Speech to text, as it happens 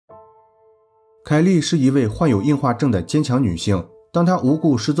凯莉是一位患有硬化症的坚强女性，当她无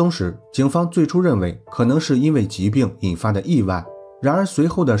故失踪时，警方最初认为可能是因为疾病引发的意外，然而随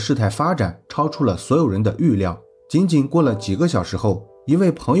后的事态发展超出了所有人的预料。仅仅过了几个小时后，一位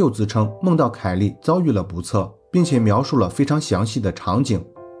朋友自称梦到凯莉遭遇了不测，并且描述了非常详细的场景。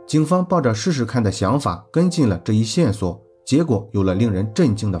警方抱着试试看的想法跟进了这一线索，结果有了令人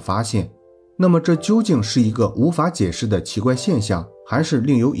震惊的发现。那么这究竟是一个无法解释的奇怪现象，还是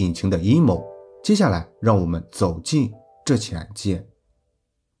另有隐情的阴谋？接下来让我们走进这起案件。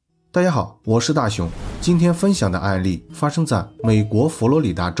大家好，我是大熊。今天分享的案例发生在美国佛罗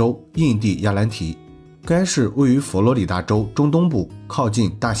里达州印第亚兰提。该市位于佛罗里达州中东部，靠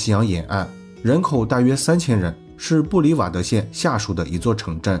近大西洋沿岸，人口大约3000人，是布里瓦德县下属的一座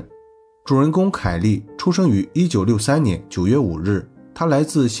城镇。主人公凯莉出生于1963年9月5日，她来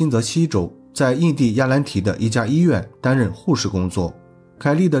自新泽西州，在印第亚兰提的一家医院担任护士工作。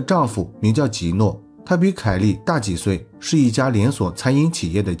凯莉的丈夫名叫吉诺，他比凯莉大几岁，是一家连锁餐饮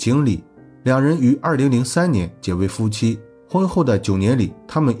企业的经理。两人于2003年结为夫妻，婚后的9年里，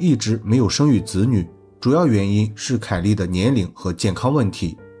他们一直没有生育子女，主要原因是凯莉的年龄和健康问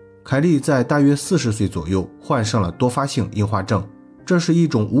题。凯莉在大约40岁左右患上了多发性硬化症，这是一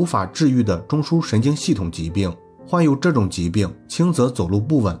种无法治愈的中枢神经系统疾病。患有这种疾病，轻则走路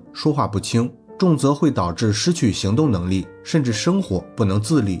不稳，说话不清，重则会导致失去行动能力，甚至生活不能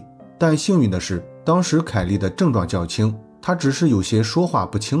自理。但幸运的是，当时凯莉的症状较轻，她只是有些说话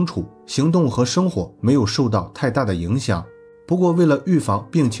不清楚，行动和生活没有受到太大的影响。不过为了预防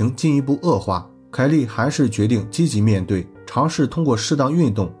病情进一步恶化，凯莉还是决定积极面对，尝试通过适当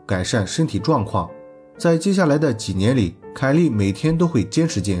运动改善身体状况。在接下来的几年里，凯莉每天都会坚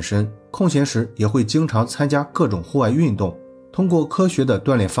持健身，空闲时也会经常参加各种户外运动。通过科学的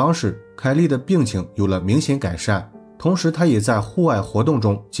锻炼方式，凯莉的病情有了明显改善。同时她也在户外活动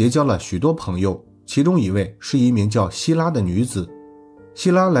中结交了许多朋友，其中一位是一名叫希拉的女子。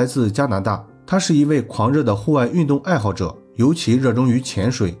希拉来自加拿大，她是一位狂热的户外运动爱好者，尤其热衷于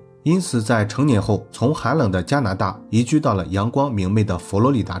潜水，因此在成年后从寒冷的加拿大移居到了阳光明媚的佛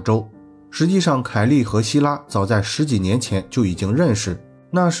罗里达州。实际上凯莉和希拉早在10几年前就已经认识，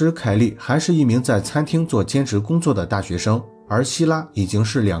那时凯莉还是一名在餐厅做兼职工作的大学生，而希拉已经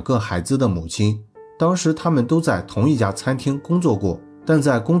是2个孩子的母亲。当时他们都在同一家餐厅工作过，但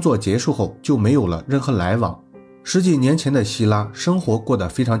在工作结束后就没有了任何来往。10几年前的希拉生活过得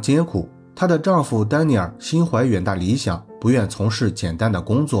非常艰苦，她的丈夫丹尼尔心怀远大理想，不愿从事简单的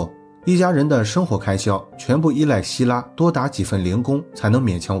工作，一家人的生活开销全部依赖希拉多打几份零工才能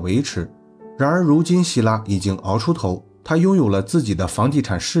勉强维持。然而如今希拉已经熬出头，她拥有了自己的房地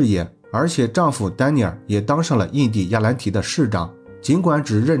产事业，而且丈夫丹尼尔也当上了印第亚兰提的市长。尽管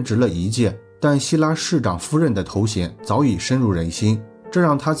只任职了1届，但希拉市长夫人的头衔早已深入人心，这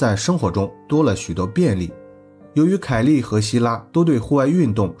让她在生活中多了许多便利。由于凯莉和希拉都对户外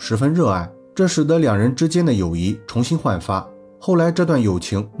运动十分热爱，这使得2人之间的友谊重新焕发。后来这段友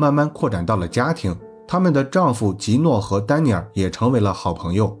情慢慢扩展到了家庭，他们的丈夫吉诺和丹尼尔也成为了好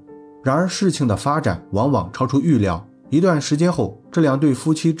朋友。然而事情的发展往往超出预料，一段时间后，这2对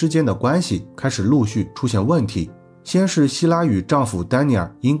夫妻之间的关系开始陆续出现问题。先是希拉与丈夫丹尼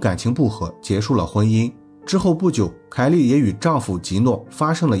尔因感情不和结束了婚姻，之后不久，凯莉也与丈夫吉诺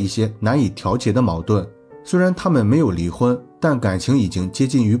发生了一些难以调节的矛盾。虽然他们没有离婚，但感情已经接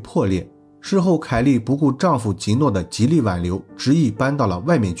近于破裂。事后凯莉不顾丈夫吉诺的极力挽留，执意搬到了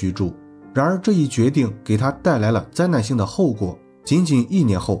外面居住。然而这一决定给她带来了灾难性的后果，仅仅1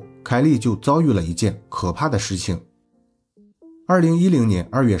年后，凯莉就遭遇了一件可怕的事情。2010年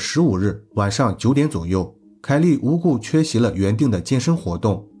2月15日晚上9点左右，凯莉无故缺席了原定的健身活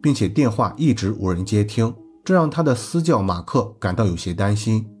动，并且电话一直无人接听，这让她的私教马克感到有些担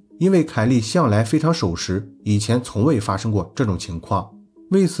心，因为凯莉向来非常守时，以前从未发生过这种情况。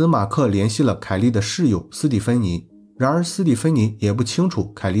为此马克联系了凯莉的室友斯蒂芬妮，然而斯蒂芬妮也不清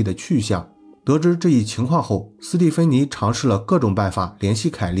楚凯莉的去向。得知这一情况后，斯蒂芬妮尝试了各种办法联系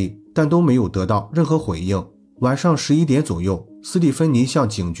凯莉，但都没有得到任何回应。晚上11点左右，斯蒂芬妮向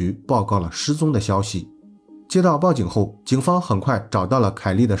警局报告了失踪的消息。接到报警后，警方很快找到了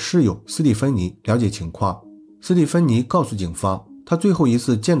凯莉的室友斯蒂芬妮了解情况。斯蒂芬妮告诉警方，她最后一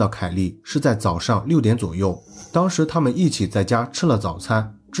次见到凯莉是在早上6点左右，当时他们一起在家吃了早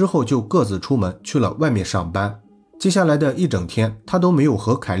餐，之后就各自出门去了外面上班。接下来的一整天，她都没有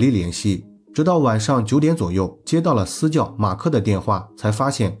和凯莉联系，直到晚上9点左右接到了私教马克的电话，才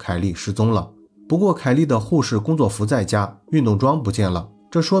发现凯莉失踪了。不过凯莉的护士工作服在家，运动装不见了，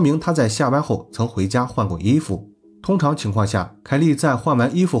这说明她在下班后曾回家换过衣服。通常情况下，凯莉在换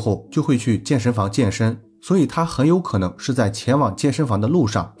完衣服后就会去健身房健身，所以她很有可能是在前往健身房的路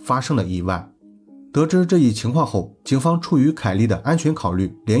上发生了意外。得知这一情况后，警方出于凯莉的安全考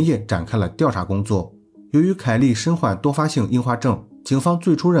虑，连夜展开了调查工作。由于凯莉身患多发性硬化症，警方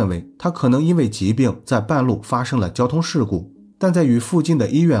最初认为她可能因为疾病在半路发生了交通事故，但在与附近的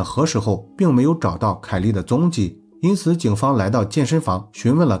医院核实后，并没有找到凯莉的踪迹。因此警方来到健身房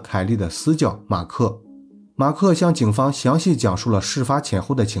询问了凯莉的私教马克。马克向警方详细讲述了事发前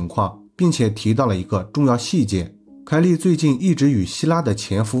后的情况，并且提到了一个重要细节：凯莉最近一直与希拉的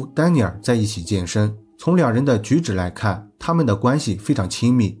前夫丹尼尔在一起健身，从两人的举止来看，他们的关系非常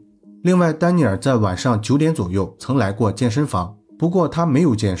亲密。另外，丹尼尔在晚上9点左右曾来过健身房，不过他没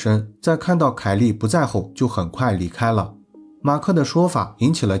有健身，在看到凯莉不在后就很快离开了。马克的说法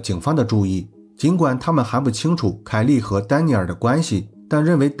引起了警方的注意，尽管他们还不清楚凯莉和丹尼尔的关系，但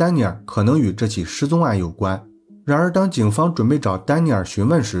认为丹尼尔可能与这起失踪案有关。然而当警方准备找丹尼尔询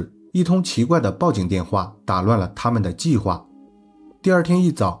问时，一通奇怪的报警电话打乱了他们的计划。第二天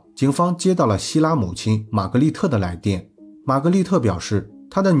一早，警方接到了希拉母亲玛格丽特的来电。玛格丽特表示，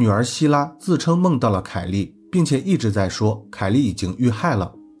她的女儿希拉自称梦到了凯莉，并且一直在说凯莉已经遇害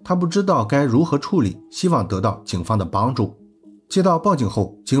了，她不知道该如何处理，希望得到警方的帮助。接到报警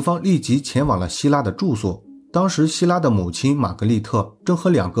后，警方立即前往了希拉的住所。当时希拉的母亲玛格丽特正和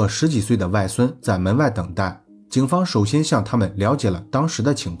2个10几岁的外孙在门外等待。警方首先向他们了解了当时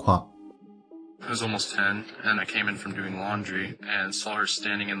的情况。It was almost 10, and I came in from doing laundry and saw her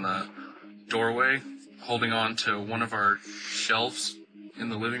standing in the doorway, holding on to one of our shelves in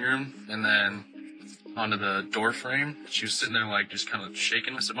the living room, and then onto the door frame. She was sitting there like just kind of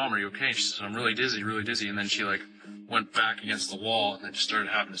shaking. I said, "Mom, are you okay?" She said, "I'm really dizzy, really dizzy." And then she like went back against the wall and then just started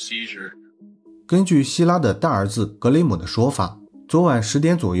having a seizure. 根据希拉的大儿子格雷姆的说法，昨晚10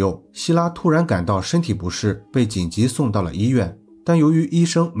点左右，希拉突然感到身体不适，被紧急送到了医院。但由于医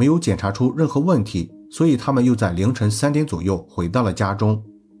生没有检查出任何问题，所以他们又在凌晨3点左右回到了家中。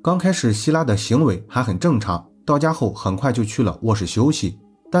刚开始希拉的行为还很正常，到家后很快就去了卧室休息。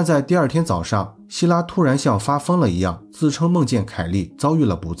但在第二天早上，希拉突然像发疯了一样，自称梦见凯莉遭遇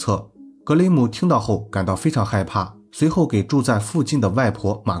了不测。格雷姆听到后感到非常害怕，随后给住在附近的外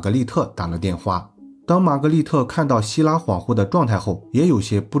婆玛格丽特打了电话。当玛格丽特看到希拉恍惚的状态后，也有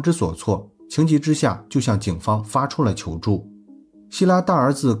些不知所措，情急之下就向警方发出了求助。希拉大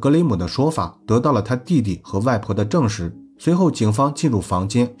儿子格雷姆的说法得到了他弟弟和外婆的证实。随后警方进入房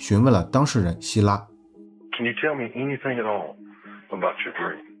间询问了当事人希拉。 Can you tell me anything at all about your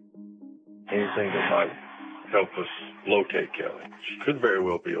dream? Anything that might help us locate Kelly? She could very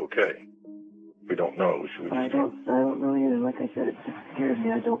well be okay. We don't know. I don't know either. Like I said, it just scares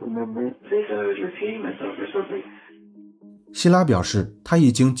me. I don't remember it. They said I was repeating myself or something. 希拉表示他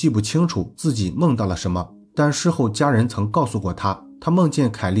已经记不清楚自己梦到了什么，但事后家人曾告诉过他，他梦见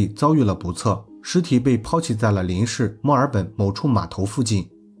凯莉遭遇了不测，尸体被抛弃在了邻市墨尔本某处码头附近。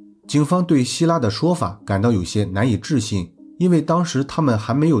警方对希拉的说法感到有些难以置信，因为当时他们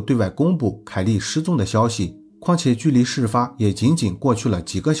还没有对外公布凯莉失踪的消息，况且距离事发也仅仅过去了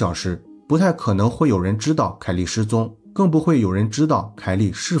几个小时，不太可能会有人知道凯莉失踪，更不会有人知道凯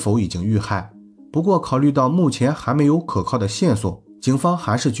莉是否已经遇害。不过考虑到目前还没有可靠的线索，警方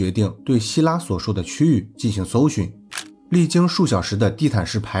还是决定对希拉所说的区域进行搜寻。历经数小时的地毯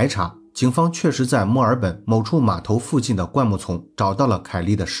式排查，警方确实在墨尔本某处码头附近的灌木丛找到了凯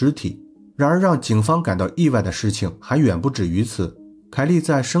莉的尸体。然而让警方感到意外的事情还远不止于此，凯莉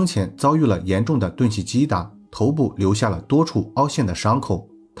在生前遭遇了严重的钝器击打，头部留下了多处凹陷的伤口，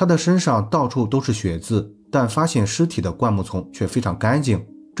她的身上到处都是血渍，但发现尸体的灌木丛却非常干净，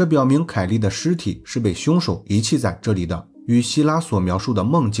这表明凯莉的尸体是被凶手遗弃在这里的，与希拉所描述的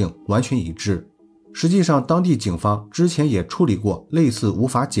梦境完全一致。实际上当地警方之前也处理过类似无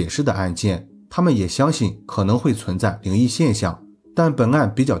法解释的案件，他们也相信可能会存在灵异现象，但本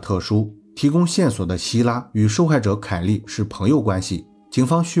案比较特殊，提供线索的希拉与受害者凯莉是朋友关系，警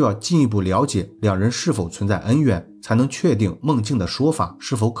方需要进一步了解两人是否存在恩怨，才能确定梦境的说法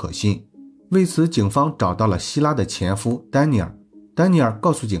是否可信。为此警方找到了希拉的前夫丹尼尔。丹尼尔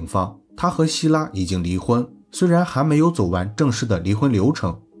告诉警方，他和希拉已经离婚，虽然还没有走完正式的离婚流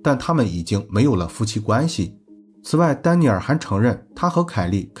程，但他们已经没有了夫妻关系。此外，丹尼尔还承认他和凯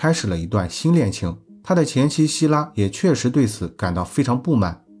莉开始了一段新恋情，他的前妻希拉也确实对此感到非常不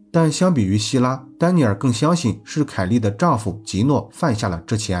满，但相比于希拉，丹尼尔更相信是凯莉的丈夫吉诺犯下了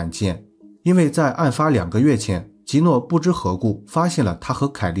这起案件，因为在案发2个月前，吉诺不知何故发现了他和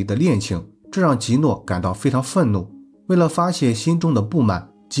凯莉的恋情，这让吉诺感到非常愤怒。为了发泄心中的不满，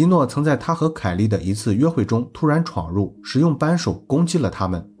吉诺曾在他和凯莉的一次约会中突然闯入，使用扳手攻击了他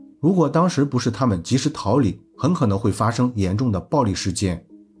们。如果当时不是他们及时逃离，很可能会发生严重的暴力事件。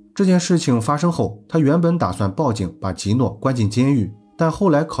这件事情发生后，他原本打算报警把吉诺关进监狱，但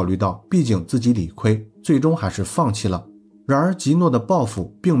后来考虑到毕竟自己理亏，最终还是放弃了。然而吉诺的报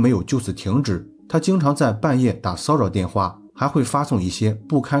复并没有就此停止，他经常在半夜打骚扰电话，还会发送一些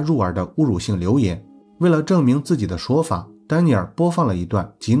不堪入耳的侮辱性留言。为了证明自己的说法，丹尼尔播放了一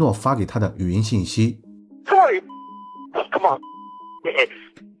段吉诺发给他的语音信息。 Come on.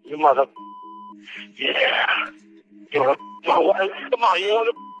 You mother. Yeah. You know, my wife. Come on, you want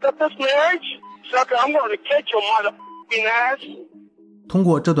to cut this marriage? Sucker, I'm going to catch your mother***ing ass. 通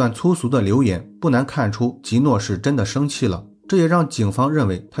过这段粗俗的留言，不难看出吉诺是真的生气了，这也让警方认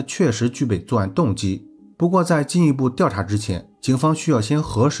为他确实具备作案动机。不过在进一步调查之前，警方需要先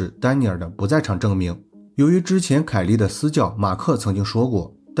核实丹尼尔的不在场证明。由于之前凯莉的私教马克曾经说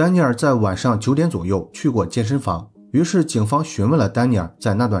过，丹尼尔在晚上9点左右去过健身房，于是警方询问了丹尼尔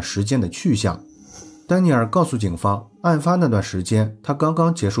在那段时间的去向。丹尼尔告诉警方，案发那段时间他刚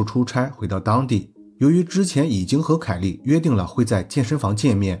刚结束出差回到当地，由于之前已经和凯莉约定了会在健身房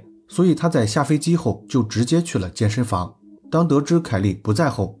见面，所以他在下飞机后就直接去了健身房。当得知凯莉不在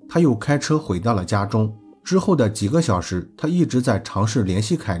后，他又开车回到了家中。之后的几个小时，他一直在尝试联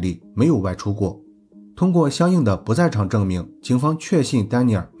系凯莉，没有外出过。通过相应的不在场证明，警方确信丹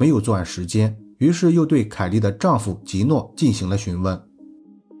尼尔没有作案时间，于是又对凯莉的丈夫吉诺进行了询问。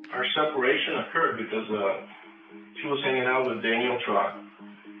Our separation occurred because she was hanging out with Daniel Trott,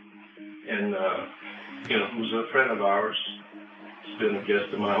 and who's a friend of ours. He's been a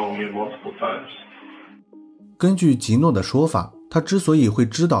guest in my home here multiple times. 根据吉诺的说法，他之所以会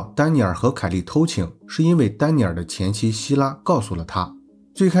知道丹尼尔和凯莉偷情，是因为丹尼尔的前妻希拉告诉了他。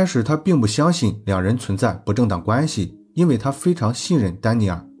最开始他并不相信两人存在不正当关系，因为他非常信任丹尼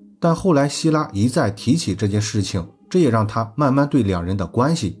尔。但后来希拉一再提起这件事情，这也让他慢慢对两人的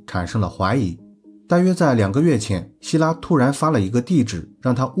关系产生了怀疑。大约在2个月前，希拉突然发了一个地址，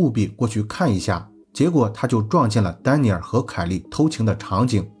让他务必过去看一下，结果他就撞见了丹尼尔和凯莉偷情的场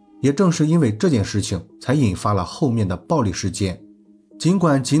景。也正是因为这件事情，才引发了后面的暴力事件。尽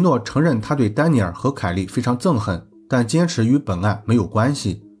管吉诺承认他对丹尼尔和凯莉非常憎恨，但坚持与本案没有关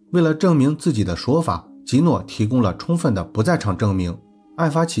系。为了证明自己的说法，吉诺提供了充分的不在场证明。案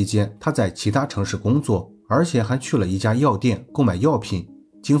发期间，他在其他城市工作，而且还去了一家药店购买药品。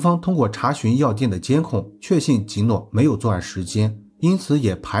警方通过查询药店的监控，确信吉诺没有作案时间，因此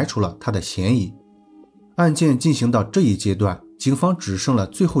也排除了他的嫌疑。案件进行到这一阶段，警方只剩了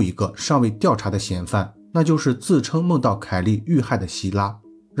最后一个尚未调查的嫌犯，那就是自称梦到凯莉遇害的希拉。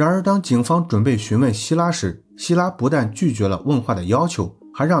然而当警方准备询问希拉时，希拉不但拒绝了问话的要求，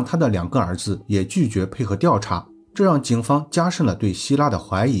还让他的2个儿子也拒绝配合调查，这让警方加深了对希拉的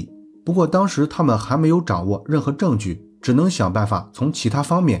怀疑。不过当时他们还没有掌握任何证据，只能想办法从其他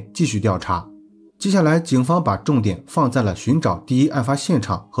方面继续调查。接下来警方把重点放在了寻找第一案发现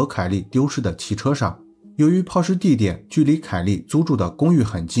场和凯莉丢失的汽车上。由于抛尸地点距离凯莉租住的公寓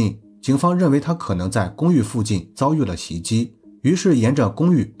很近，警方认为她可能在公寓附近遭遇了袭击，于是沿着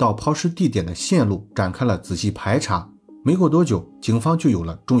公寓到抛尸地点的线路展开了仔细排查。没过多久，警方就有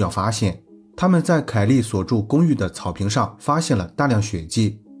了重要发现。他们在凯莉所住公寓的草坪上发现了大量血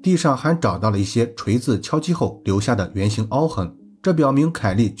迹，地上还找到了一些锤子敲击后留下的圆形凹痕，这表明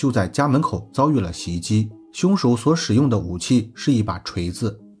凯莉就在家门口遭遇了袭击，凶手所使用的武器是一把锤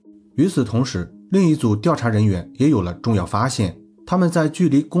子。与此同时，另一组调查人员也有了重要发现，他们在距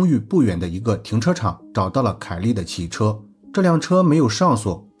离公寓不远的一个停车场找到了凯莉的汽车，这辆车没有上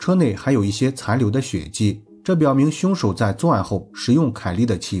锁，车内还有一些残留的血迹，这表明凶手在作案后使用凯莉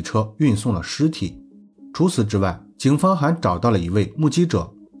的汽车运送了尸体。除此之外，警方还找到了一位目击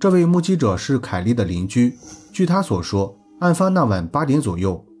者，这位目击者是凯莉的邻居。据他所说，案发那晚8点左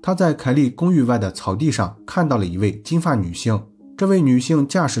右，他在凯莉公寓外的草地上看到了一位金发女性，这位女性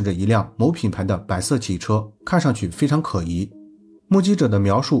驾驶着一辆某品牌的白色汽车，看上去非常可疑。目击者的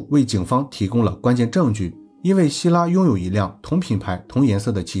描述为警方提供了关键证据，因为希拉拥有一辆同品牌同颜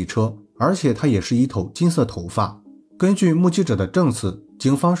色的汽车，而且她也是一头金色头发。根据目击者的证词，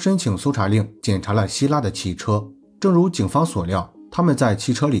警方申请搜查令检查了希拉的汽车，正如警方所料，他们在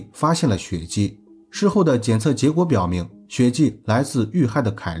汽车里发现了血迹。事后的检测结果表明，血迹来自遇害的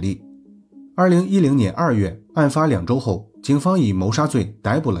凯莉。2010年2月，案发2周后，警方以谋杀罪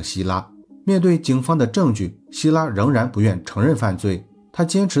逮捕了希拉。面对警方的证据，希拉仍然不愿承认犯罪，他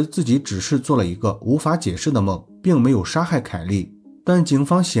坚持自己只是做了一个无法解释的梦，并没有杀害凯莉。但警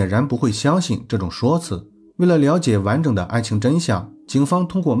方显然不会相信这种说辞。为了了解完整的案情真相，警方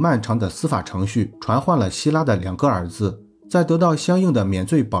通过漫长的司法程序传唤了希拉的2个儿子。在得到相应的免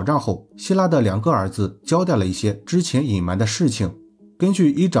罪保障后，希拉的2个儿子交代了一些之前隐瞒的事情。根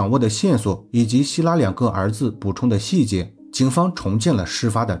据已掌握的线索以及希拉2个儿子补充的细节，警方重建了事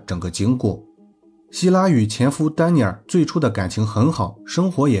发的整个经过。希拉与前夫丹尼尔最初的感情很好，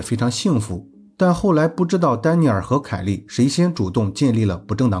生活也非常幸福，但后来不知道丹尼尔和凯莉谁先主动建立了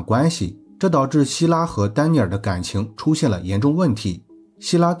不正当关系，这导致希拉和丹尼尔的感情出现了严重问题。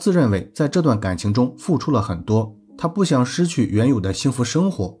希拉自认为在这段感情中付出了很多，她不想失去原有的幸福生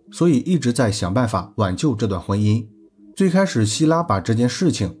活，所以一直在想办法挽救这段婚姻。最开始希拉把这件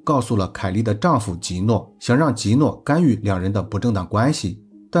事情告诉了凯莉的丈夫吉诺，想让吉诺干预两人的不正当关系，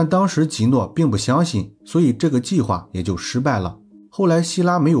但当时吉诺并不相信，所以这个计划也就失败了。后来希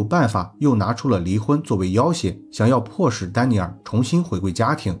拉没有办法，又拿出了离婚作为要挟，想要迫使丹尼尔重新回归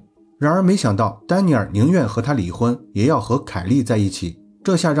家庭。然而没想到丹尼尔宁愿和他离婚，也要和凯莉在一起，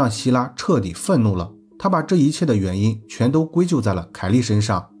这下让希拉彻底愤怒了。他把这一切的原因全都归咎在了凯莉身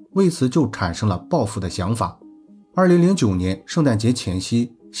上，为此就产生了报复的想法。2009年圣诞节前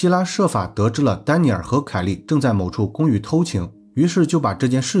夕，希拉设法得知了丹尼尔和凯莉正在某处公寓偷情，于是就把这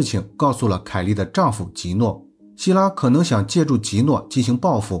件事情告诉了凯莉的丈夫吉诺。希拉可能想借助吉诺进行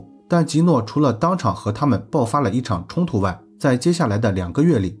报复，但吉诺除了当场和他们爆发了一场冲突外，在接下来的2个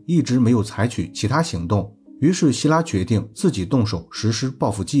月里一直没有采取其他行动。于是希拉决定自己动手实施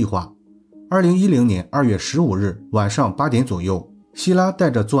报复计划。2010年2月15日晚上8点左右，希拉带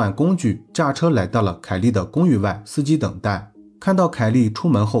着作案工具驾车来到了凯莉的公寓外伺机等待。看到凯莉出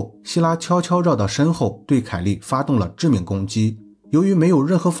门后，希拉悄悄绕到身后，对凯莉发动了致命攻击。由于没有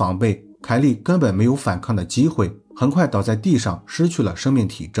任何防备，凯莉根本没有反抗的机会，很快倒在地上，失去了生命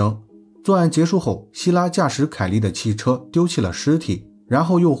体征。作案结束后，希拉驾驶凯莉的汽车丢弃了尸体，然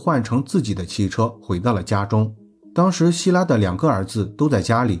后又换乘自己的汽车回到了家中。当时希拉的2个儿子都在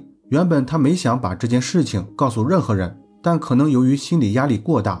家里，原本他没想把这件事情告诉任何人，但可能由于心理压力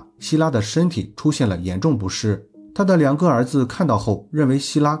过大，希拉的身体出现了严重不适。他的2个儿子看到后认为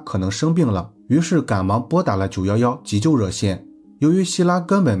希拉可能生病了，于是赶忙拨打了911急救热线。由于希拉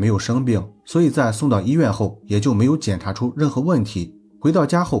根本没有生病，所以在送到医院后也就没有检查出任何问题。回到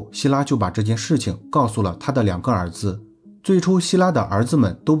家后，希拉就把这件事情告诉了他的2个儿子。最初希拉的儿子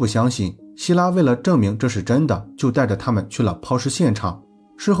们都不相信，希拉为了证明这是真的，就带着他们去了抛尸现场。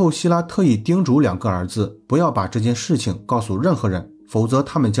事后希拉特意叮嘱2个儿子不要把这件事情告诉任何人，否则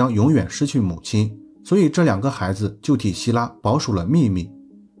他们将永远失去母亲，所以这2个孩子就替希拉保守了秘密。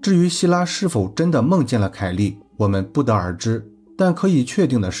至于希拉是否真的梦见了凯莉，我们不得而知，但可以确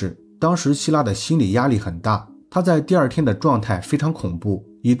定的是，当时希拉的心理压力很大，她在第2天的状态非常恐怖，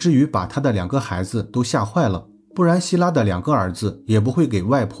以至于把她的2个孩子都吓坏了，不然希拉的2个儿子也不会给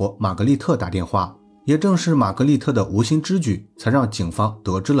外婆玛格丽特打电话。也正是玛格丽特的无心之举，才让警方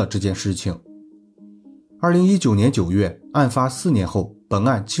得知了这件事情。2019年9月，案发4年后，本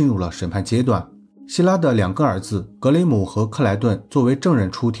案进入了审判阶段。希拉的2个儿子格雷姆和克莱顿作为证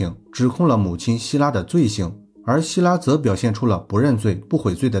人出庭，指控了母亲希拉的罪行，而希拉则表现出了不认罪、不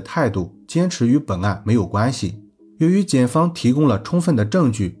悔罪的态度，坚持与本案没有关系。由于检方提供了充分的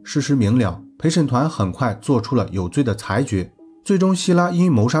证据，事实明了，陪审团很快做出了有罪的裁决。最终希拉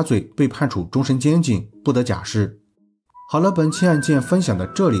因谋杀罪被判处终身监禁，不得假释。好了，本期案件分享到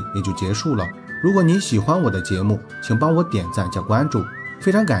这里也就结束了。如果你喜欢我的节目，请帮我点赞加关注，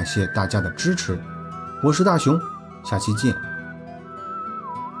非常感谢大家的支持。我是大熊，下期见。